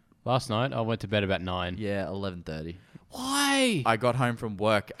 Last night I went to bed about 9. Yeah, 11:30. Why? I got home from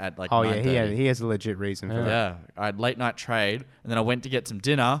work at like Oh 9:30. yeah, he has a legit reason for that. Yeah, I had late night trade, and then I went to get some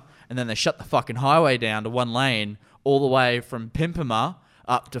dinner, and then they shut the fucking highway down to one lane all the way from Pimpama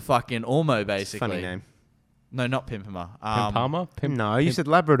up to fucking Ormo, basically. Funny name. No, not Pimpama. Palmer? No, you said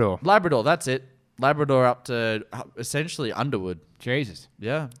Labrador. Labrador. That's it. Labrador up to essentially Underwood. Jesus.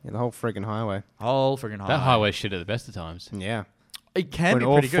 Yeah, Yeah, the whole friggin' highway. whole friggin' highway. That highway shit at the best of times. Yeah. It can When be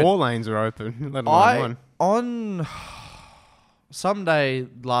all pretty good. four lanes are open, let alone one. On Sunday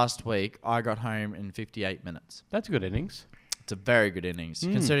last week, I got home in 58 minutes. That's good innings. It's a very good innings,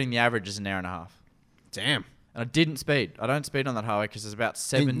 considering the average is an hour and a half. Damn. And I didn't speed. I don't speed on that highway because there's about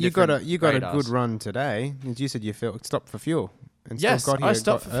 7 And you different got a radars. good run today. As you said, you stopped for fuel. And Yes, still got I here,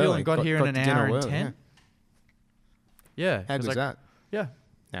 stopped for fuel early, and got here in an to dinner hour and early, 10. Yeah. Yeah. How 'cause good's that? Yeah.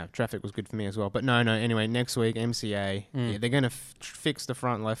 No, traffic was good for me as well. But no. Anyway, next week, MCA. Yeah, they're going to fix the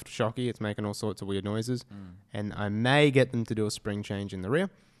front left shocky. It's making all sorts of weird noises. And I may get them to do a spring change in the rear.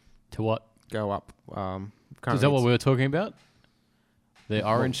 To what? Go up. Is currently that what it's- we were talking about? The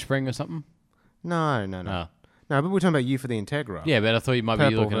orange spring or something? No. No. No, but we're talking about you for the Integra. Yeah, but I thought you might be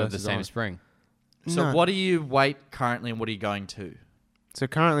Purple looking at the versus same orange. spring. So No. what do you weight currently and what are you going to? So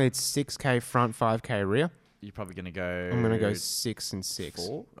currently it's 6K front, 5K rear. You're probably going to go... I'm going to go 6 and 6.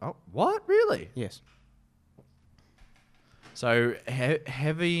 4? Oh, what? Really? Yes. So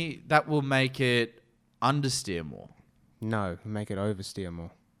heavy, that will make it understeer more. No, make it oversteer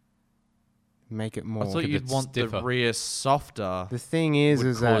more. Make it more. I thought a you'd bit want stiffer. the rear softer. The thing is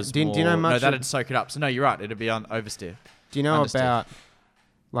would that cause do you know more- much? No, of- that'd soak it up. So no, you're right. It'd be on oversteer. do you know understeer. about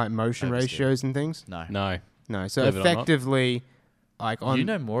like motion Oversteer. ratios and things? No. No. No. So Believe it or not. effectively, like on You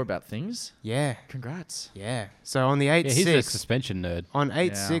know more about things. yeah, Congrats. yeah. So on the Yeah, he's a 8.6, suspension nerd. on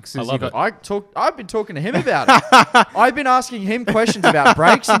 8.6s, I love you it. got I've been talking to him about it. I've been asking him questions about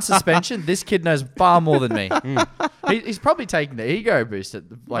brakes and suspension. This kid knows far more than me. He's probably taking the ego boost.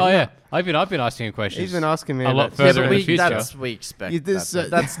 Oh yeah, I've been asking him questions. He's been asking me a lot about further but in the future. we expect You- this, that.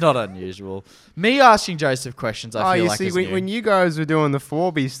 That's not unusual. Me asking Joseph questions, I Oh, feel you like see, is when, new. when you guys were doing the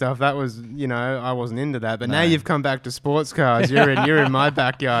 4B stuff, that was, I wasn't into that. But now No. you've come back to sports cars. You're in my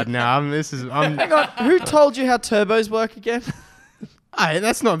backyard now. I'm Hang on, who told you how turbos work again? Hey,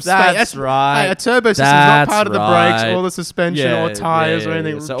 that's not. That's right. Hey, a turbo system's not That's part of the brakes right. or the suspension or tires or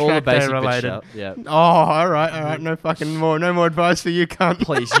anything. So all the track day basic bits related. out, yeah. Oh, all right. No fucking more. No more advice for you, cunt.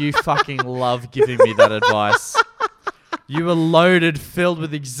 Please, you fucking love giving me that advice. You were loaded, filled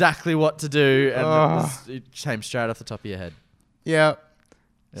with exactly what to do, and it came straight off the top of your head. Yeah.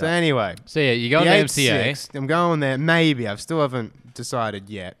 So Yeah. anyway, So yeah, you go on the the MCA. 8.6, I'm going there. Maybe I still haven't decided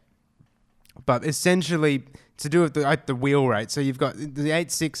yet. But essentially, to do with the wheel rate, so you've got the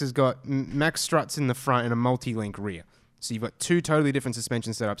 8.6 has got max struts in the front and a multi-link rear. So you've got two totally different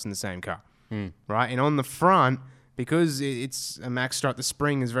suspension setups in the same car, right? And on the front, because it's a max strut, the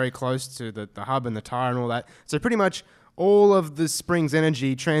spring is very close to the hub and the tire and all that. So pretty much all of the spring's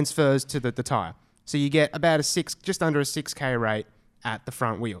energy transfers to the tire. So you get about just under a 6K rate at the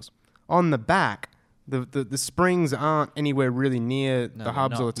front wheels. On the back, the springs aren't anywhere really near the they're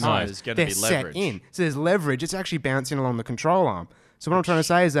hubs or not. the No, tires. there's gonna They're be set leverage. in. So there's leverage. It's actually bouncing along the control arm. So what I'm trying to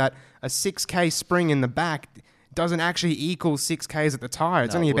say is that a 6K spring in the back doesn't actually equal 6Ks at the tire.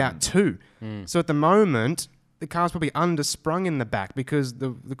 It's No, only it about 2. So at the moment, the car's probably undersprung in the back because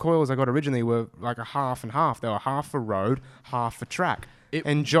the coils I got originally were like a half and half. They were half for road, half for track.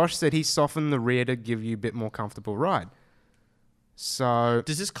 And Josh said he softened the rear to give you a bit more comfortable ride. So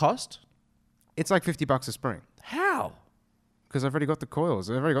Does this cost? it's like $50 a spring How? because I've already got the coils.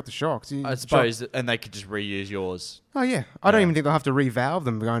 I've already got the shocks. I suppose, and they could just reuse yours. Oh yeah, I don't even think they'll have to revalve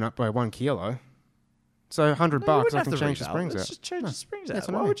them going up by 1 kilo. So $100 No, you wouldn't I have can to change the revalve springs it. out. Just change the springs that's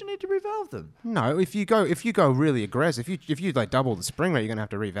out. what I Why mean. would you need to revalve them? No, if you go really aggressive, if you like double the spring rate, you're gonna have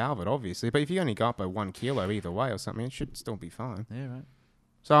to revalve it, obviously. But if you only go up by 1 kilo either way or something, it should still be fine. Yeah, right.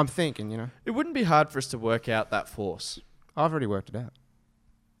 So I'm thinking, It wouldn't be hard for us to work out that force. I've already worked it out.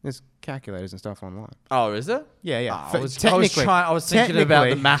 There's calculators and stuff online. Oh, is there? Yeah, yeah. I was thinking about the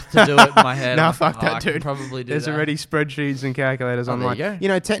technically- math to do it in my head. Nah, I'm fuck like, that, I can dude. probably do There's that. already spreadsheets and calculators Oh, there online. you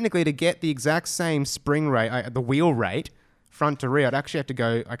go. Technically, to get the exact same spring rate, the wheel rate, front to rear, I'd actually have to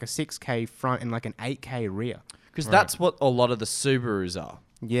go like a 6K front and like an 8K rear. Because that's what a lot of the Subarus are.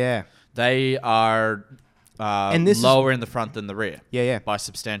 Yeah. They are And this is- lower in the front than the rear Yeah, yeah. by a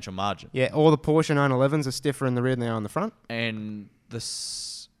substantial margin. Yeah, all the Porsche 911s are stiffer in the rear than they are in the front. And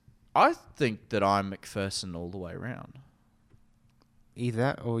I think that I'm McPherson all the way around. Either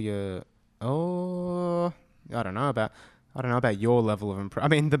that or you're... Oh... I don't know about your level of... I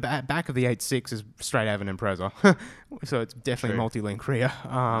mean, the back of the 8.6 is straight out of an Impreza. So it's definitely True. multi-link rear.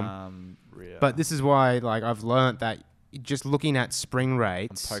 Rear. But this is why, like, I've learnt that just looking at spring I'm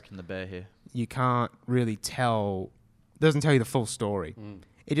rates... poking the bear here. you can't really tell. Doesn't tell you the full story.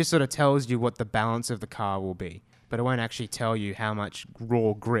 It just sort of tells you what the balance of the car will be, but it won't actually tell you how much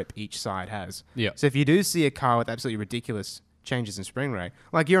raw grip each side has. Yeah. So if you do see a car with absolutely ridiculous changes in spring rate,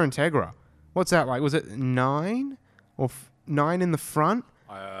 like your Integra, what's that like? Was it 9 or 9 in the front?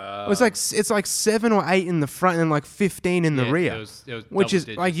 It was like it's like 7 or 8 in the front and then like 15 in the rear. It was Which double is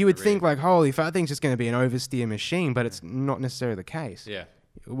digits like you in would the think rear. like holy fuck, that thing's just going to be an oversteer machine, but it's not necessarily the case. Yeah.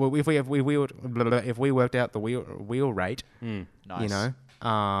 Well, if we worked out the wheel rate, Nice.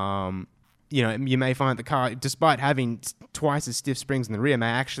 you may find the car, despite having twice as stiff springs in the rear, may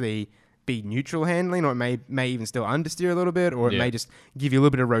actually be neutral handling, or it may even still understeer a little bit, or it may just give you a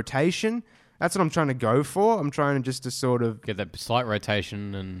little bit of rotation. That's what I'm trying to go for. I'm trying to just to sort of Get that slight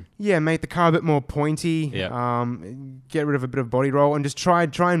rotation and make the car a bit more pointy. Yeah. Get rid of a bit of body roll, and just try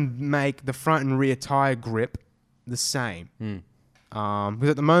and make the front and rear tire grip the same. Because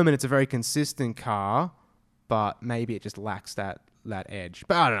at the moment it's a very consistent car, but maybe it just lacks that edge.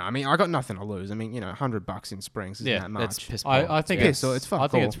 But I don't know. I mean, I got nothing to lose. I mean, $100 in springs isn't that much. That's piss poor. I think Yeah, it's so it's fuck I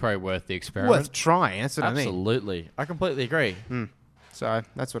think all. it's probably worth the experiment. Worth trying. That's what I mean. Absolutely. I completely agree. So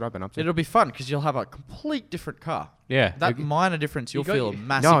that's what I've been up to. It'll be fun because you'll have a complete different car. Yeah. That minor difference you'll got feel your-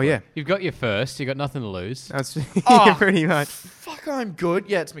 massively. Oh yeah, You've got your first. You got nothing to lose. that's Oh. pretty much. Fuck, I'm good.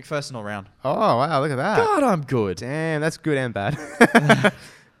 Yeah, it's McPherson all round. Oh wow, look at that. God, I'm good. Damn, that's good and bad.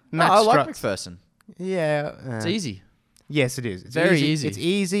 No, Max I like struts. McPherson. Yeah. It's easy. Yes, it is. It's Very easy. It's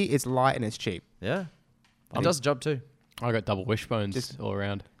easy. It's light and it's cheap. Yeah. It does the job too. I got double wishbones Just- all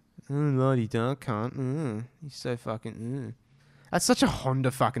around. Lordy, don't can't. He's so fucking. That's such a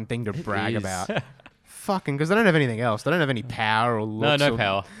Honda fucking thing to brag is. about. Fucking, because they don't have anything else. They don't have any power or looks. No or-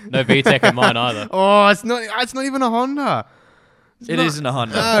 power. No VTEC in mine either. Oh, it's not even a Honda. It isn't a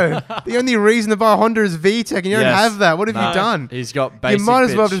Honda. No, the only reason to buy a Honda is VTEC, and you don't Yes. have that. What have No. you done? He's got basic You might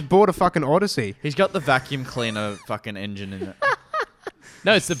as well bitch. just bought a fucking Odyssey. He's got the vacuum cleaner fucking engine in it.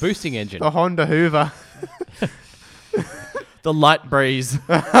 No, it's the boosting engine. The Honda Hoover. The light breeze.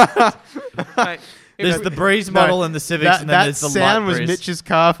 There's the breeze model and the Civics, and then that there's the sound light was breeze. Mitch's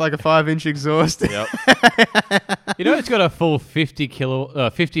car for like a 5-inch exhaust. Yep. You know, it's got a full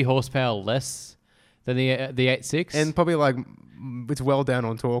 50 horsepower less than the 8.6. And probably like it's well down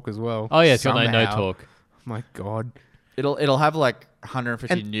on torque as well. Oh yeah, it's got no Somehow. torque. My God. It'll have like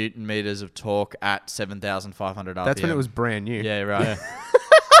 150 And- newton meters of torque at 7,500 RPM. That's when it was brand new. Yeah, right.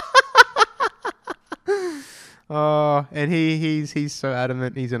 Oh, and he's so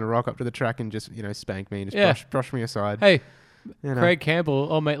adamant he's gonna rock up to the track and just spank me and just Yeah. brush me aside. Hey, You know. Craig Campbell,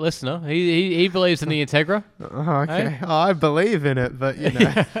 old mate listener, he believes in the Integra. Oh, okay. Hey? Oh, I believe in it, but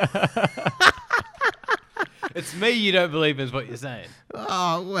It's me you don't believe in is what you're saying.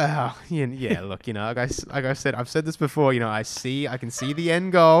 Oh well, yeah. Look, like I said, I've said this before. I can see the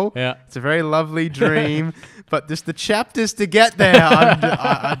end goal. Yeah. It's a very lovely dream, but just the chapters to get there,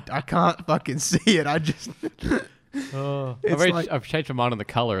 I can't fucking see it. I just, Oh, It's I've changed my mind on the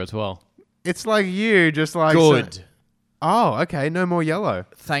color as well. it's like you, just like Good. oh, okay, no more yellow.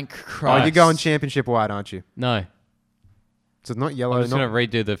 Thank Oh, Christ. you're going championship white, aren't you? No, So it's not yellow. I'm just not going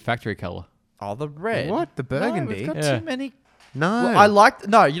to redo the factory color. Oh, the red. what the No, burgundy. we've got Yeah. too many. No, Well, I liked.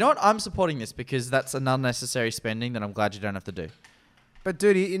 No, you know what? I'm supporting this because that's an unnecessary spending that I'm glad you don't have to do. but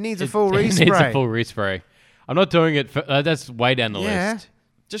dude, it needs a full It respray. needs a full respray. I'm not doing it. That's way down the Yeah. list.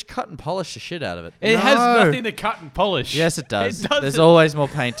 Just cut and polish the shit out of it. It has No. nothing to cut and polish. Yes, it does. It doesn't. There's always more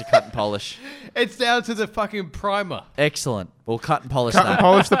paint to cut and polish. It's down to the fucking primer. Excellent. We'll cut and polish Cut that. and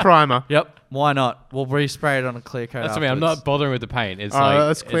polish the primer. Yep. Why not? We'll respray it on a clear coat. That's what I mean. I'm not bothering with the paint. It's All like right,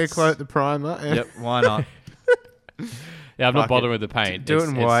 let's clear it's- coat the primer. Yep. Why not? Yeah, I'm not Fuck bothering it. with the paint. Do it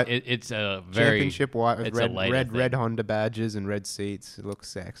in white. It's a very Championship white with it's a later red thing. Honda badges and red seats. It looks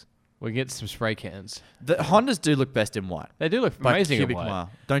sex. We can get some spray cans. The Hondas do look best in white. They do look By amazing in cubic white. mile.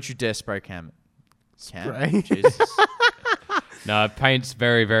 Don't you dare spray cam. Spray? Jesus. No, paint's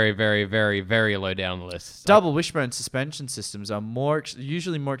very, very, very, very, very low down the list. Double wishbone suspension systems are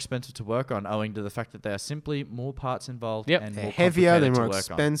usually more expensive to work on, owing to the fact that there are simply more parts involved. Yep. And They're more heavier, they're complicated to more work on.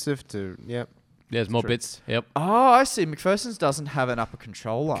 expensive to. Yep. There's more true. bits. Yep, Oh, I see. McPherson's doesn't have an upper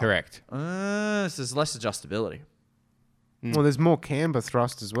control arm. correct. So there's less adjustability. Well, there's more camber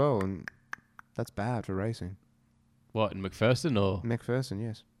thrust as well, and that's bad for racing. What, in McPherson or? McPherson,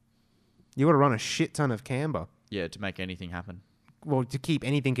 yes. You got to run a shit ton of camber. Yeah, to make anything happen. Well, to keep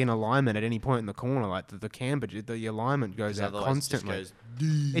anything in alignment at any point in the corner, like the camber, the alignment goes out Otherwise constantly. It just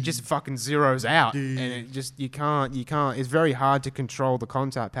goes, It just fucking zeroes out, and it just you can't. It's very hard to control the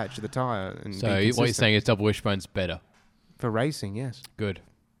contact patch of the tire. And So be what you're consistent. saying is double wishbone's better. For racing, yes. Good.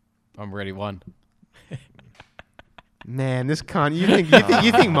 I'm ready. One. Man, this can't. You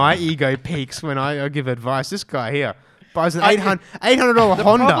think my ego peaks when I give advice? This guy here buys an $800 the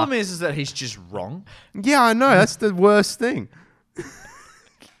Honda. problem is that he's just wrong. Yeah, I know. That's the worst thing.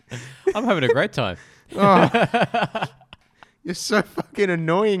 I'm having a great time. Oh, you're so fucking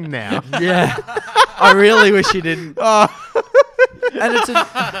annoying now. Yeah. I really wish he didn't. Oh, And it's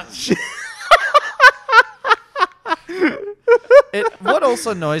what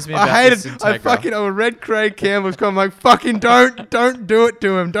also annoys me about I this hated. Integra, I read Craig Campbell's comment. I'm like, fucking don't do it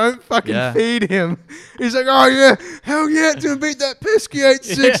to him. Don't fucking Yeah. feed him. He's like, oh yeah, hell yeah, it's gonna beat that pesky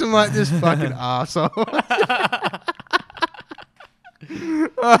 8.6. I'm like, this fucking asshole.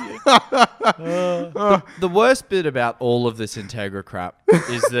 the worst bit about all of this Integra crap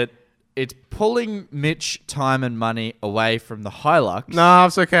is that it's pulling Mitch time and money away from the Hilux, No,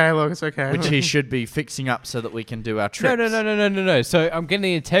 it's okay. Look, it's okay. which he should be fixing up so that we can do our trips. No. So I'm getting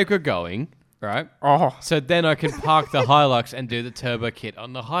the Integra going, right? Oh, So then I can park the Hilux and do the turbo kit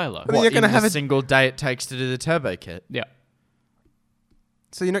on the Hilux. But you're gonna in have the a- single day it takes to do the turbo kit. Yeah.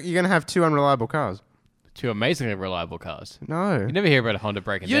 so you're gonna have two unreliable cars? Two amazingly reliable cars. No, You never hear about a Honda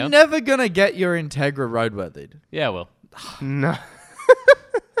breaking You're down. never gonna get your Integra roadworthy. Yeah, well, no.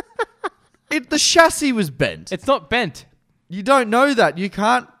 The chassis was bent. it's not bent. You don't know that. You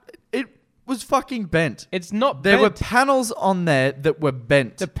can't. It was fucking bent. It's not There were bent. panels on there that were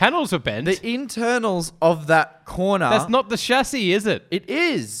bent. The panels are bent. The internals of that corner. That's not the chassis, is it? It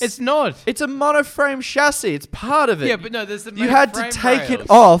is. It's not. It's a monoframe chassis. It's part of it. Yeah, but no, there's the you main had to frame take rails. it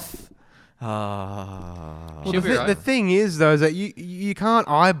off. Ah. Well, She'll be right. the thing is, though, is that you can't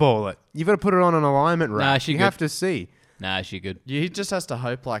eyeball it. You've got to put it on an alignment rack. she you good. have to see. Nah, she good. He just has to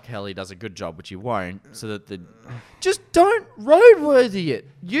hope like hell he does a good job, which he won't, so that the... Just don't roadworthy it.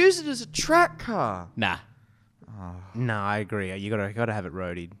 Use it as a track car. Nah. No, I agree. You gotta have it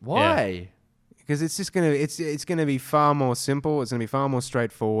roadied. Why? Because it's just gonna be far more simple. It's gonna be far more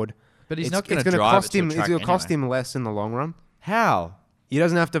straightforward. But he's It's- not going it's to gonna drive cost it to a him. track It'll cost anyway. him less in the long run. How? He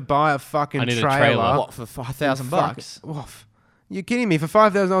doesn't have to buy a fucking I need a trailer. trailer. What, for $1,000? Oof. You're kidding me? For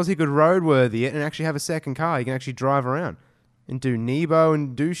 $5,000, he could roadworthy it and actually have a second car. He can actually drive around and do Nebo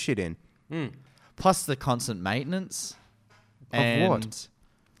and do shit in. Plus the constant maintenance. Of what? And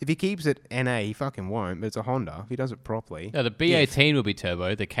If he keeps it NA, he fucking won't. But it's a Honda. If he does it properly. No, the B18 will be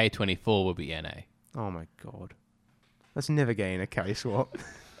turbo. The K24 will be NA. Oh my god. Let's never gain a K swap.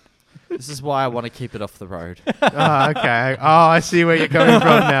 This is why I want to keep it off the road. Oh, okay. Oh, I see where you're coming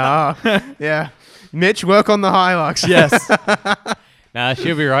from now. Oh, yeah. Mitch, work on the Hilux. Yes. Nah,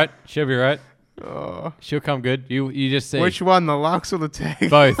 she'll be right. She'll be right. Oh. She'll come good. You just see. Which one, the Lux or the Tech?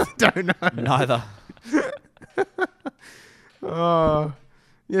 Both. Don't know. Neither. Oh.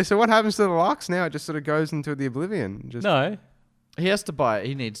 Yeah, so what happens to the Lux now? It just sort of goes into the oblivion. Just No. He has to buy.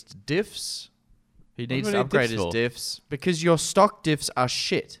 He needs diffs. He needs do to I need upgrade diffs his for? diffs because your stock diffs are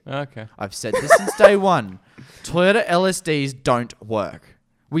shit. Okay. I've said this since day one. Toyota LSDs don't work.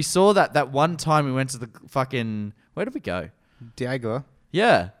 We saw that one time we went to the fucking... Where did we go? Diagler.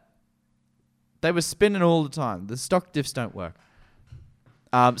 Yeah. They were spinning all the time. The stock diffs don't work.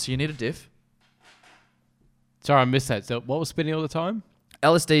 So you need a diff. Sorry, I missed that. So what was spinning all the time?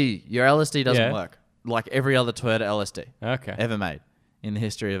 LSD. Your LSD doesn't Yeah. work. Like every other Toyota LSD Okay. ever made in the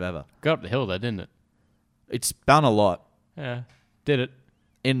history of ever. Got up the hill though, didn't it? It's spun a lot. Yeah. Did it.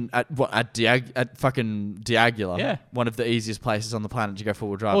 At fucking Diagula. Yeah. One of the easiest places on the planet to go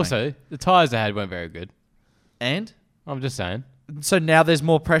forward driving. Also, the tyres they had weren't very good. And I'm just saying. so now there's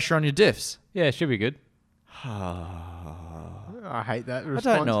more pressure on your diffs. Yeah, it should be good. I hate that I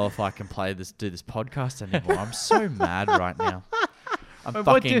response. don't know if I can do this podcast anymore. I'm so mad right now. I'm What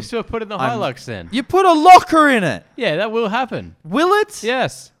fucking. diffs do I put in the I'm- Hilux then? You put a locker in it. Yeah, that will happen. Will it?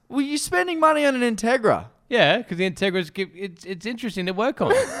 Yes. Well, you're spending money on an Integra. Yeah, because the Integra's it's interesting to work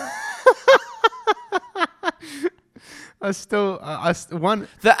on. One.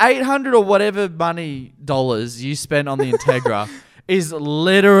 The $800 or whatever dollars you spend on the Integra is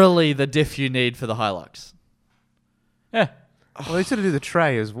literally the diff you need for the Hilux. Yeah. Well, they sort of do the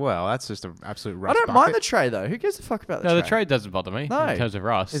tray as well. That's just an absolute I rust don't mind the bucket. tray though. Who gives a fuck about the No, tray? the trade doesn't bother me No. in terms of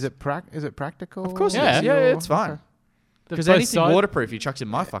rust. Is it practical? Of course Yeah. it is. Yeah, it's fine. The Because both anything side- waterproof, he chucks in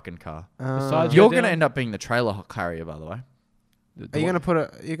my fucking car. sides You're go going to down? end up being the trailer carrier, by the way. Are you gonna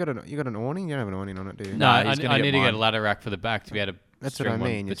put you got an awning? You don't have an awning on it, do you? No, Nah, I he's gonna I get need to get mine. a ladder rack for the back to be able to That's what string I one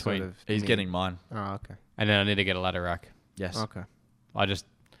mean. You're between. sort of, He's getting mine. Oh, okay. And then I need to get a ladder rack. Yes. Okay. I just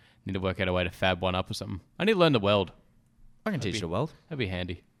need to work out a way to fab one up or something. I need to learn to weld. I can teach you to weld. That'd be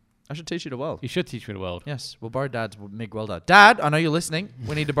handy. I should teach you to weld. You should teach me to weld. Yes, we'll borrow Dad's MIG welder. Dad, I know you're listening.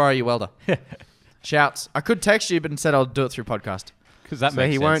 We need to borrow your welder. Shouts. I could text you, but instead I'll do it through podcast. Because that So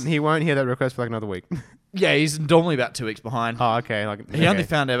makes he sense. won't hear that request for like another week. Yeah, he's normally about 2 weeks behind. Oh, okay. Like He only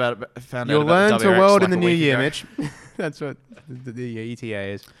found out about You'll about learn to WRX weld like in the a new week year, ago. Mitch. That's what the ETA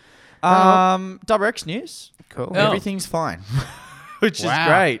is. WRX news. Cool. Oh. Everything's fine, which Wow. is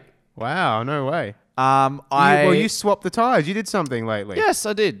great. Wow. No way. You You swapped the tires. You did something lately. yes,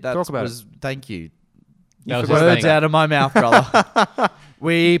 I did. That Talk about was thank you. That was forgot his Words thing. out of my mouth, brother.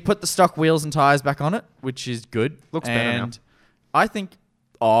 We put the stock wheels and tires back on it, which is good. Looks better now. And I think,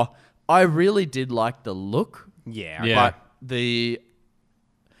 I really did like the look, Yeah. Yeah. but the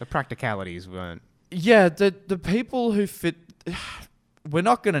practicalities weren't. the people who fit, we're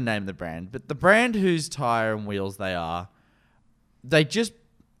not going to name the brand, but the brand whose tire and wheels they are, they just,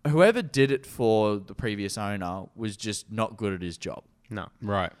 whoever did it for the previous owner was just not good at his job. No.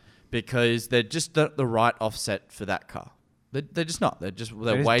 Right. Because they're just the right offset for that car. They're just not. They're just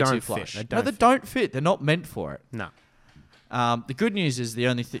way don't too fit. flush. They No, don't they fit. don't fit. They're not meant for it. No. The good news is the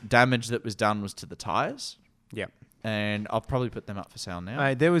only damage that was done was to the tires, Yeah. and I'll probably put them up for sale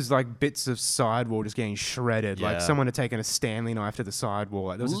now. There was like bits of sidewall just getting shredded. Yeah. Like someone had taken a Stanley knife to the sidewall.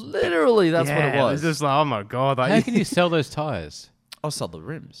 Like, there was just Literally, that's what it yeah, was. just like, oh my god. Like, How can you sell those tires? I'll sell the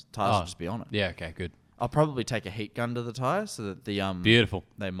rims. Tires Oh. will just be on it. Yeah. Okay. Good. I'll probably take a heat gun to the tires so that the Beautiful.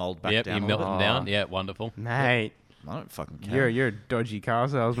 they mold back Yep. down. You a melt little them down. Yeah. Wonderful. mate, bit. I don't fucking care. you're a dodgy car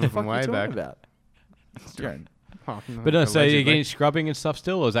salesman What the from fuck are way you back. talking about? You're Oh, no, But no, so you're allegedly. getting scrubbing and stuff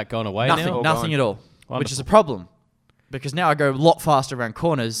still, or is that gone away nothing, now? nothing gone. at all, which is Wonderful. a problem because now I go a lot faster around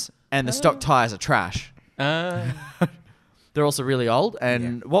corners, and the stock tires are trash. Uh, They're also really old.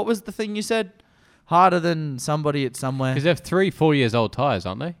 And what was the thing you said? Harder than somebody at somewhere. Because they have 3-4 years old tires,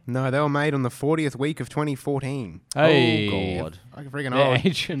 aren't they? No, they were made on the 40th week of 2014. Hey. Oh, God. Like freaking They're old.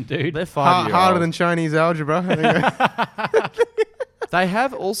 ancient, dude. They're 5 years Harder old. than Chinese algebra. They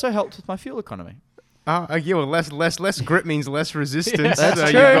have also helped with my fuel economy. Yeah, well, less grip means less resistance. That's so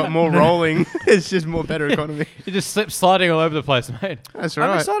true. you've got more rolling. It's just more better economy. You just slip sliding all over the place, mate. That's I'm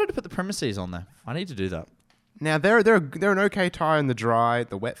right. excited to put the premises on there. I need to do that. Now they're an okay tire in the dry.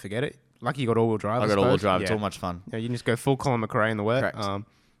 The wet, forget it. Lucky you got all-wheel drive. I got suppose. all-wheel drive. Yeah. It's all much fun. Yeah, you can just go full Colin McRae in the wet. Correct.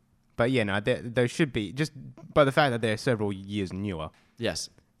 But yeah, no, they should be just by the fact that they're several years newer. Yes.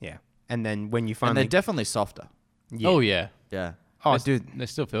 Yeah, and then when you And finally, they're definitely softer. yeah. Oh, yeah. Yeah. oh, They- dude, They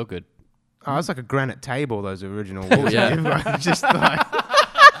still feel good. oh, it's like a granite table. Those original wheels. yeah. Just like.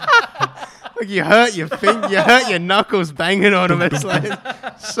 Like you hurt your knuckles banging on them. It's like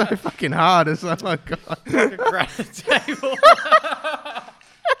so fucking hard. It's like, oh my god.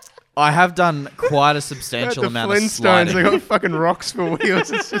 I have done quite a Like substantial the amount of Flintstones, sliding. they got fucking rocks for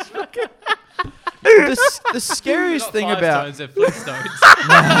wheels. It's just fucking. The scariest thing about... They're Flintstones.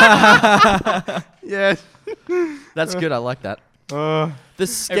 Yeah. That's good. I like that. The Every now and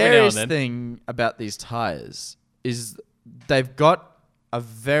scariest then. thing about these tires is they've got a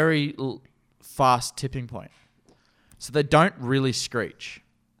very fast tipping point. So they don't really screech.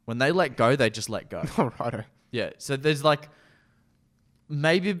 When they let go, they just let go. All righto. Yeah. So there's like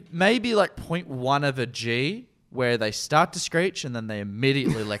maybe like 0.1 of a G where they start to screech and then they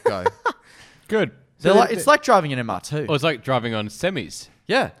immediately let go. Good. They're like, it's like driving an MR2. Or it's like driving on semis.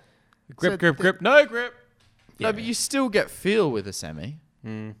 Yeah. Grip, So grip, grip. No grip. No, but you still get feel with a semi.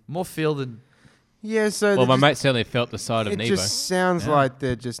 More feel than... Yeah, so Well, my just- mate certainly felt the side of it an Evo. just sounds Yeah. like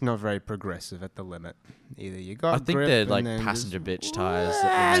they're just not very progressive at the limit. Either you got I think grip they're and like then passenger just- bitch tires. That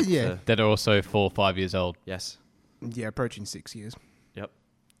were meant Yeah. for- That are also 4 or 5 years old. Yes. Yeah, approaching 6 years. Yep.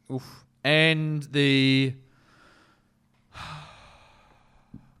 Oof. And the...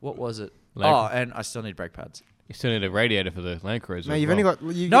 What was it? Land- Oh, and I still need brake pads. You still need a radiator for the Land Cruiser. No, as you've well.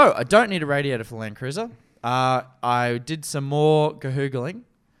 only got No, I don't need a radiator for Land Cruiser. I did some more gahoogling.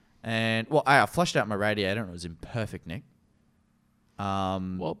 And, well, I flushed out my radiator and it was in perfect nick.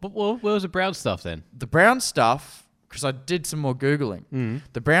 Well, but where was the brown stuff then? The brown stuff, because I did some more Googling,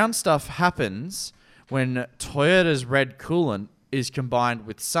 the brown stuff happens when Toyota's red coolant is combined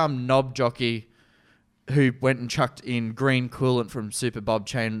with some knob jockey who went and chucked in green coolant from Super Bob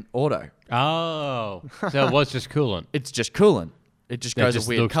Chain Auto. Oh, so it was just coolant. It's just coolant. It just That goes just a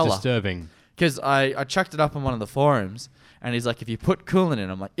weird looks color. disturbing. Because I chucked it up on one of the forums, and he's like, if you put coolant in,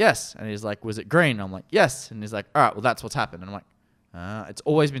 I'm like, yes. And he's like, was it green? I'm like, yes. And he's like, all right, well, that's what's happened. And I'm like, it's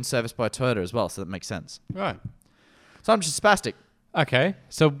always been serviced by Toyota as well, so that makes sense. Right. So I'm just spastic. Okay.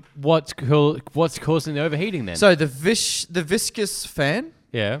 So what's causing the overheating then? So the viscous fan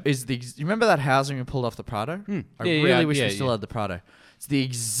yeah. is you remember that housing we pulled off the Prado? I Yeah, really wish yeah, we still yeah. had the Prado. It's the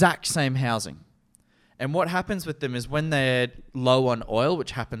exact same housing. And what happens with them is when they're low on oil,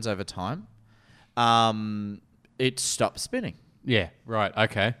 which happens over time, it stops spinning. Yeah. Right.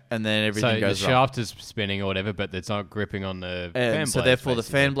 Okay. And then everything So goes the wrong. shaft is spinning or whatever, but it's not gripping on the And fan so blades, therefore the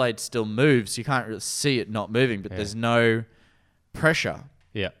basically. fan blade still moves. You can't really see it not moving, but Yeah. there's no pressure.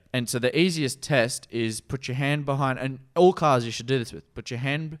 Yeah. And so the easiest test is put your hand behind, and all cars you should do this with. Put your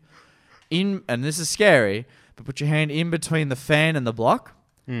hand in, and this is scary, but put your hand in between the fan and the block.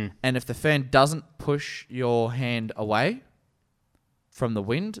 And if the fan doesn't push your hand away from the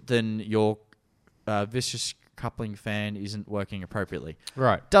wind, then your vicious coupling fan isn't working appropriately.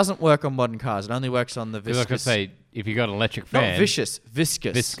 Right. Doesn't work on modern cars. It only works on the Because I could viscous. say if you got an electric Not fan, vicious,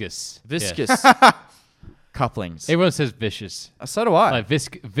 viscous. viscous, Viscous couplings. Everyone says vicious. So do I. Like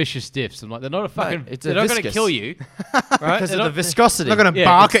vicious diffs. I'm like, they're not a fucking. it's they're a not going to viscous. kill you, right? because They're of the not- viscosity. I'm not gonna Yeah,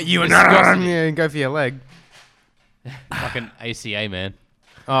 bark it's at you and, viscosity. yeah, and go for your leg. Fucking ACA man.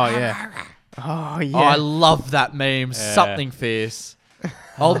 Oh yeah. Oh yeah. Oh, I love that meme. Something fierce.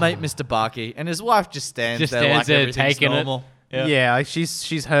 Old mate Mr. Barkey. And his wife just stands Just there stands like there everything's taking it. normal. yeah, like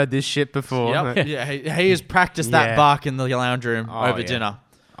she's heard this shit before. Yep. Yeah, he has practiced Yeah. that bark in the lounge room Oh, over yeah. dinner.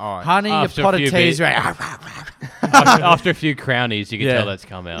 Oh, Honey, your After a pot of few tea's beers. ready. after a few crownies, you can Yeah. tell that's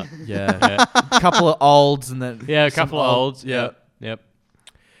come out. Yeah. A couple of olds and then Yeah, a some couple of olds. Yeah. Yep.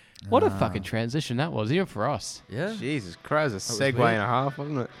 What a fucking transition that was, even for us. Yeah. Jesus Christ, a was segue weird. and a half,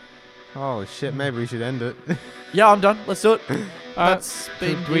 wasn't it? Holy shit, maybe we should end it. Yeah, I'm done. Let's do it. That's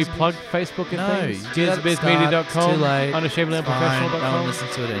been Should we plug Facebook and No, things? you do that at the start. Gearsabizmedia.com, Too late. unashamedly Fine. No one unprofessional.com.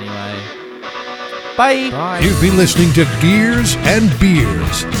 listens to it anyway. Bye. Bye. You've been listening to Gears and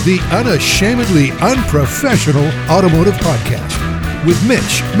Beers, the unashamedly unprofessional automotive podcast with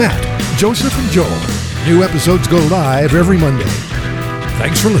Mitch, Matt, Joseph, and Joel. New episodes go live every Monday.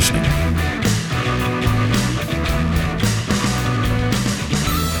 Thanks for listening.